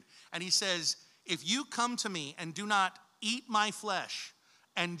multitude, and he says, if you come to me and do not eat my flesh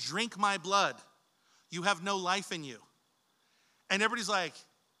and drink my blood, you have no life in you. And everybody's like,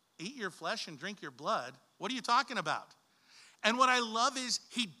 eat your flesh and drink your blood? What are you talking about? And what I love is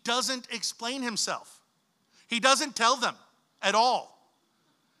he doesn't explain himself. He doesn't tell them at all.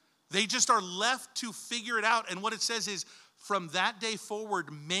 They just are left to figure it out. And what it says is, from that day forward,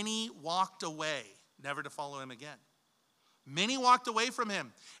 many walked away, never to follow him again. Many walked away from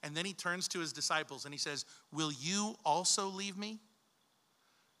him. And then he turns to his disciples and he says, will you also leave me?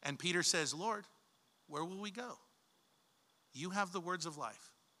 And Peter says, Lord, where will we go? You have the words of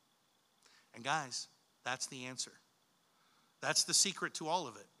life. And guys, that's the answer. That's the secret to all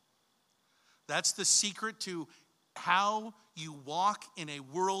of it. That's the secret to how you walk in a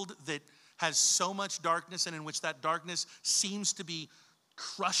world that has so much darkness and in which that darkness seems to be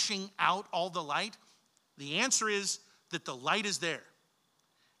crushing out all the light. The answer is that the light is there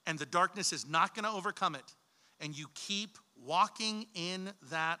and the darkness is not going to overcome it. And you keep walking in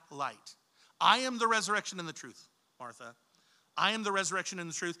that light. I am the resurrection and the truth, Martha. I am the resurrection and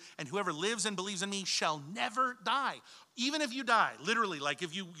the truth, and whoever lives and believes in me shall never die. Even if you die, literally, like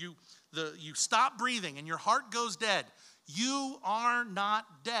if you stop breathing and your heart goes dead, you are not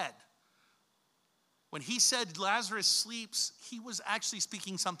dead. When he said Lazarus sleeps, he was actually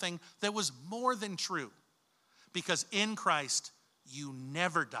speaking something that was more than true. Because in Christ, you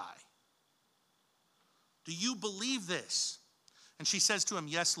never die. Do you believe this? And she says to him,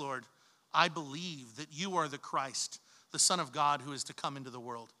 yes, Lord, I believe that you are the Christ, the Son of God who is to come into the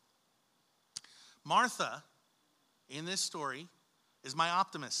world. Martha, in this story, is my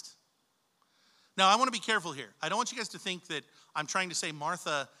optimist. Now, I want to be careful here. I don't want you guys to think that I'm trying to say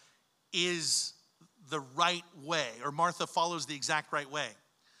Martha is the right way, or Martha follows the exact right way.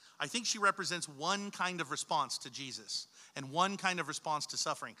 I think she represents one kind of response to Jesus and one kind of response to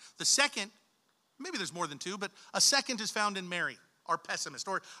suffering. The second, maybe there's more than two, but a second is found in Mary, our pessimist.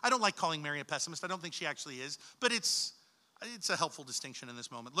 Or I don't like calling Mary a pessimist. I don't think she actually is, but it's a helpful distinction in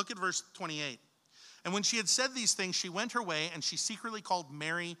this moment. Look at verse 28. And when she had said these things, she went her way, and she secretly called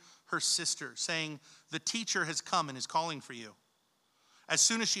Mary, her sister, saying, the teacher has come and is calling for you. As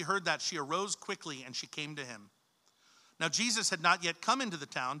soon as she heard that, she arose quickly, and she came to him. Now Jesus had not yet come into the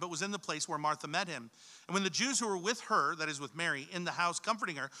town, but was in the place where Martha met him. And when the Jews who were with her, that is with Mary, in the house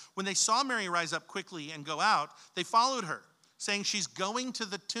comforting her, when they saw Mary rise up quickly and go out, they followed her, saying, she's going to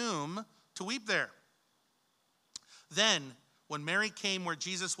the tomb to weep there. Then, when Mary came where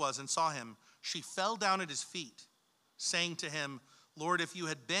Jesus was and saw him, she fell down at his feet, saying to him, Lord, if you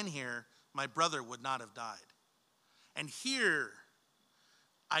had been here, my brother would not have died. And here,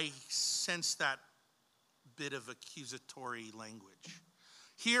 I sense that bit of accusatory language.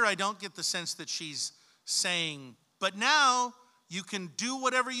 Here, I don't get the sense that she's saying, but now you can do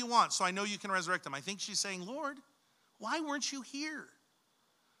whatever you want, so I know you can resurrect them. I think she's saying, Lord, why weren't you here?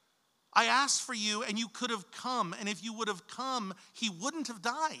 I asked for you, and you could have come, and if you would have come, he wouldn't have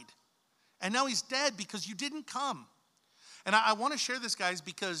died. And now he's dead because you didn't come. And I want to share this, guys,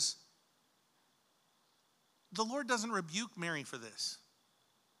 because the Lord doesn't rebuke Mary for this.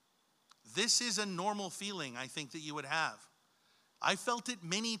 This is a normal feeling, I think, that you would have. I felt it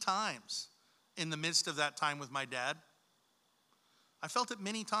many times in the midst of that time with my dad. I felt it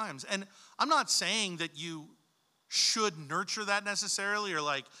many times. And I'm not saying that you should nurture that necessarily, or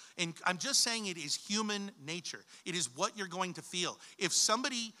I'm just saying it is human nature. It is what you're going to feel. If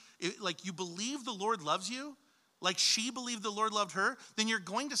somebody, you believe the Lord loves you, like she believed the Lord loved her, then you're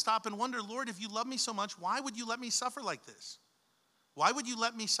going to stop and wonder, Lord, if you love me so much, why would you let me suffer like this? Why would you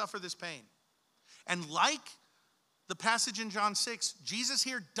let me suffer this pain? And like the passage in John 6, Jesus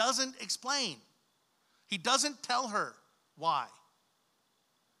here doesn't explain. He doesn't tell her why.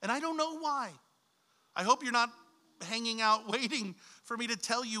 And I don't know why. I hope you're not hanging out waiting for me to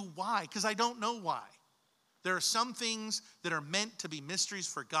tell you why, because I don't know why. There are some things that are meant to be mysteries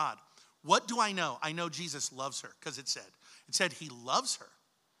for God. What do I know? I know Jesus loves her, because it said he loves her.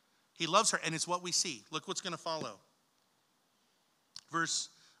 He loves her, and it's what we see. Look what's going to follow. Verse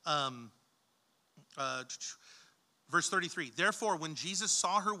 33, therefore, when Jesus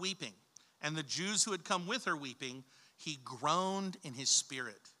saw her weeping, and the Jews who had come with her weeping, he groaned in his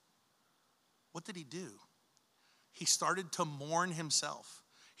spirit. What did he do? He started to mourn himself.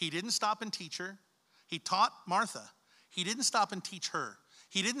 He didn't stop and teach her. He taught Martha. He didn't stop and teach her.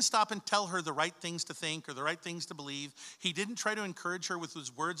 He didn't stop and tell her the right things to think or the right things to believe. He didn't try to encourage her with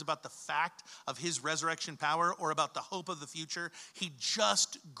his words about the fact of his resurrection power or about the hope of the future. He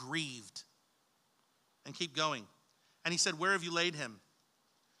just grieved. And keep going. And he said, where have you laid him?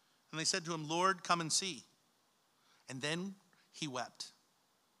 And they said to him, Lord, come and see. And then he wept.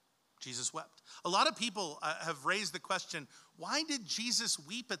 Jesus wept. A lot of people have raised the question, why did Jesus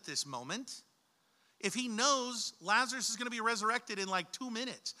weep at this moment? If he knows Lazarus is going to be resurrected in 2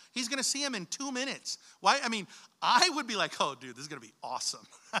 minutes. He's going to see him in 2 minutes. Why? I mean, I would be like, oh, dude, this is going to be awesome.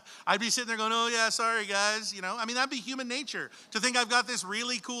 I'd be sitting there going, oh, yeah, sorry, guys. That'd be human nature to think I've got this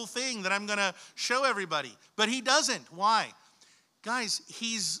really cool thing that I'm going to show everybody. But he doesn't. Why? Guys,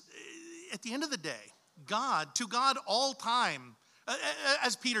 he's, at the end of the day, to God, all time,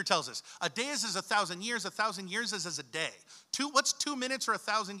 as Peter tells us, a day is as 1,000 years, 1,000 years is as a day. What's 2 minutes or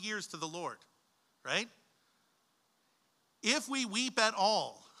 1,000 years to the Lord? Right? If we weep at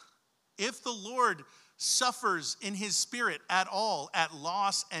all, if the Lord suffers in his spirit at all, at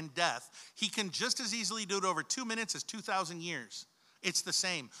loss and death, he can just as easily do it over 2 minutes as 2,000 years. It's the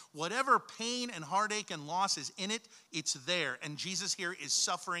same. Whatever pain and heartache and loss is in it, it's there. And Jesus here is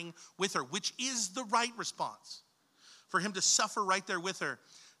suffering with her, which is the right response. For him to suffer right there with her,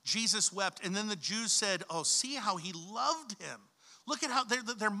 Jesus wept. And then the Jews said, oh, see how he loved him. Look at how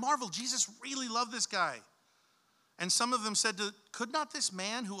they're marveled. Jesus really loved this guy. And some of them said, could not this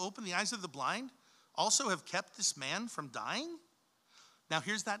man who opened the eyes of the blind also have kept this man from dying? Now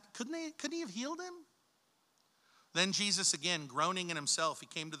here's that, couldn't he have healed him? Then Jesus, again, groaning in himself, he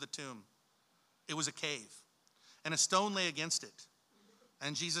came to the tomb. It was a cave, and a stone lay against it.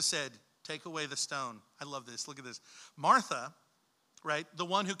 And Jesus said, take away the stone. I love this, look at this. Martha, right, the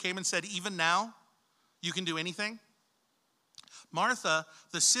one who came and said, even now, you can do anything. Martha,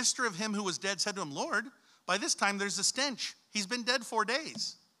 the sister of him who was dead, said to him, Lord, by this time there's a stench. He's been dead 4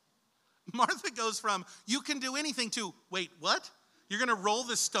 days. Martha goes from, you can do anything, to, wait, what? You're going to roll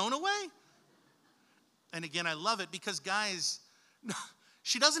this stone away? And again, I love it because, guys,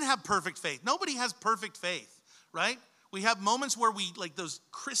 she doesn't have perfect faith. Nobody has perfect faith, right? We have moments where we, like those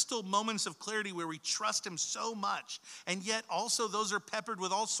crystal moments of clarity where we trust him so much. And yet also those are peppered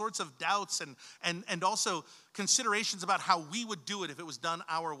with all sorts of doubts and also considerations about how we would do it if it was done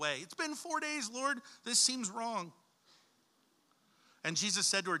our way. It's been 4 days, Lord. This seems wrong. And Jesus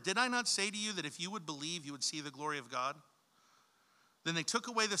said to her, did I not say to you that if you would believe, you would see the glory of God? Then they took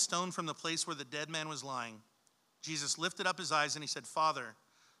away the stone from the place where the dead man was lying. Jesus lifted up his eyes and he said, Father,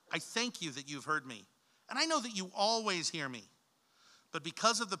 I thank you that you've heard me. And I know that you always hear me. But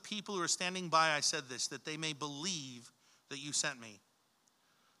because of the people who are standing by, I said this, that they may believe that you sent me.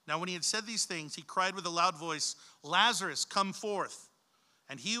 Now when he had said these things, he cried with a loud voice, Lazarus, come forth.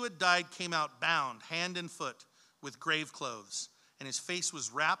 And he who had died came out bound, hand and foot, with grave clothes. And his face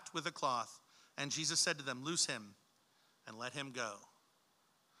was wrapped with a cloth. And Jesus said to them, loose him and let him go.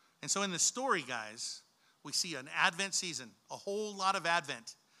 And so in the story, guys, we see an Advent season, a whole lot of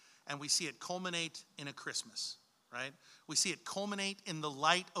Advent, and we see it culminate in a Christmas, right? We see it culminate in the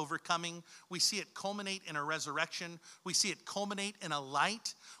light overcoming. We see it culminate in a resurrection. We see it culminate in a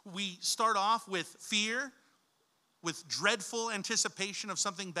light. We start off with fear, with dreadful anticipation of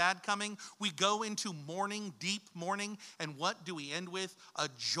something bad coming. We go into mourning, deep mourning, and what do we end with? A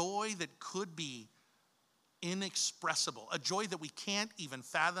joy that could be inexpressible, a joy that we can't even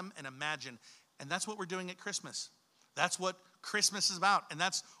fathom and imagine. And that's what we're doing at Christmas. That's what Christmas is about, and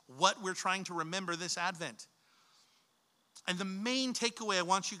that's what we're trying to remember this Advent. And the main takeaway I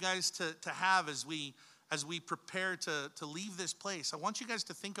want you guys to have as we prepare to leave this place, I want you guys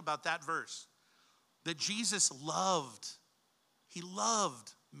to think about that verse, that Jesus loved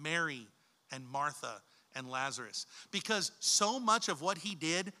Mary and Martha and Lazarus, because so much of what he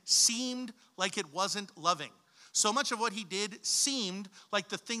did seemed like it wasn't loving. So much of what he did seemed like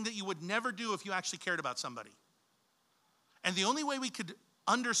the thing that you would never do if you actually cared about somebody. And the only way we could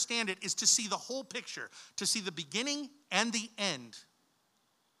understand it is to see the whole picture, to see the beginning and the end.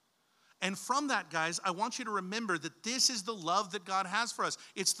 And from that, guys, I want you to remember that this is the love that God has for us.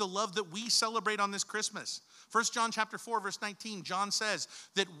 It's the love that we celebrate on this Christmas. 1 John chapter 4, verse 19, John says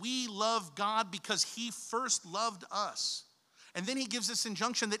that we love God because he first loved us. And then he gives this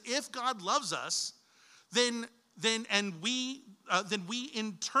injunction that if God loves us, then we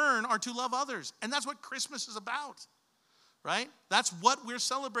in turn are to love others. And that's what Christmas is about, right? That's what we're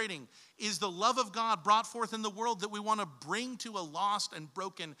celebrating, is the love of God brought forth in the world that we want to bring to a lost and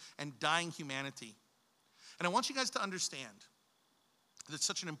broken and dying humanity. And I want you guys to understand that it's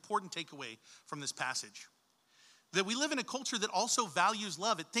such an important takeaway from this passage, that we live in a culture that also values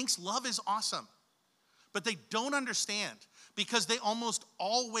love. It thinks love is awesome, but they don't understand because they almost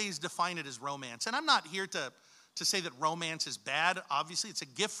always define it as romance. And I'm not here to say that romance is bad. Obviously, it's a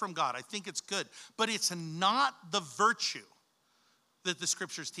gift from God. I think it's good, but it's not the virtue that the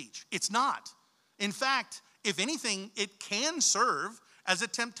scriptures teach. It's not. In fact, if anything, it can serve as a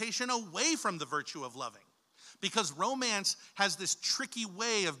temptation away from the virtue of loving, because romance has this tricky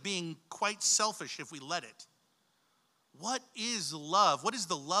way of being quite selfish if we let it. What is love? What is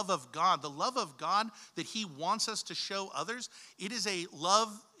the love of God? The love of God that he wants us to show others. It is a love,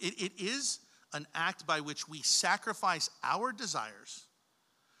 it is an act by which we sacrifice our desires,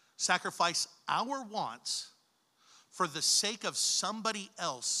 sacrifice our wants for the sake of somebody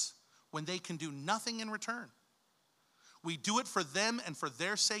else when they can do nothing in return. We do it for them and for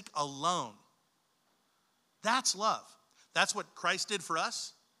their sake alone. That's love. That's what Christ did for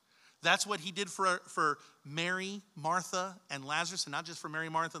us. That's what he did for Mary, Martha, and Lazarus, and not just for Mary,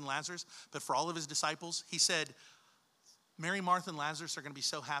 Martha, and Lazarus, but for all of his disciples. He said, Mary, Martha, and Lazarus are going to be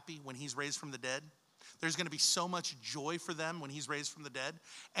so happy when he's raised from the dead. There's going to be so much joy for them when he's raised from the dead.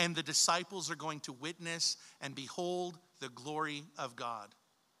 And the disciples are going to witness and behold the glory of God.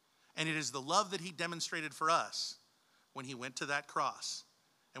 And it is the love that he demonstrated for us when he went to that cross.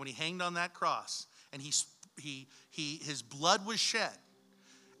 And when he hanged on that cross, and his blood was shed,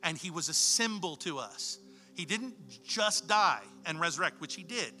 and he was a symbol to us. He didn't just die and resurrect, which he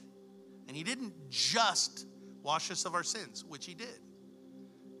did. And he didn't just wash us of our sins, which he did.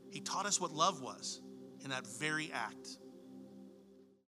 He taught us what love was in that very act.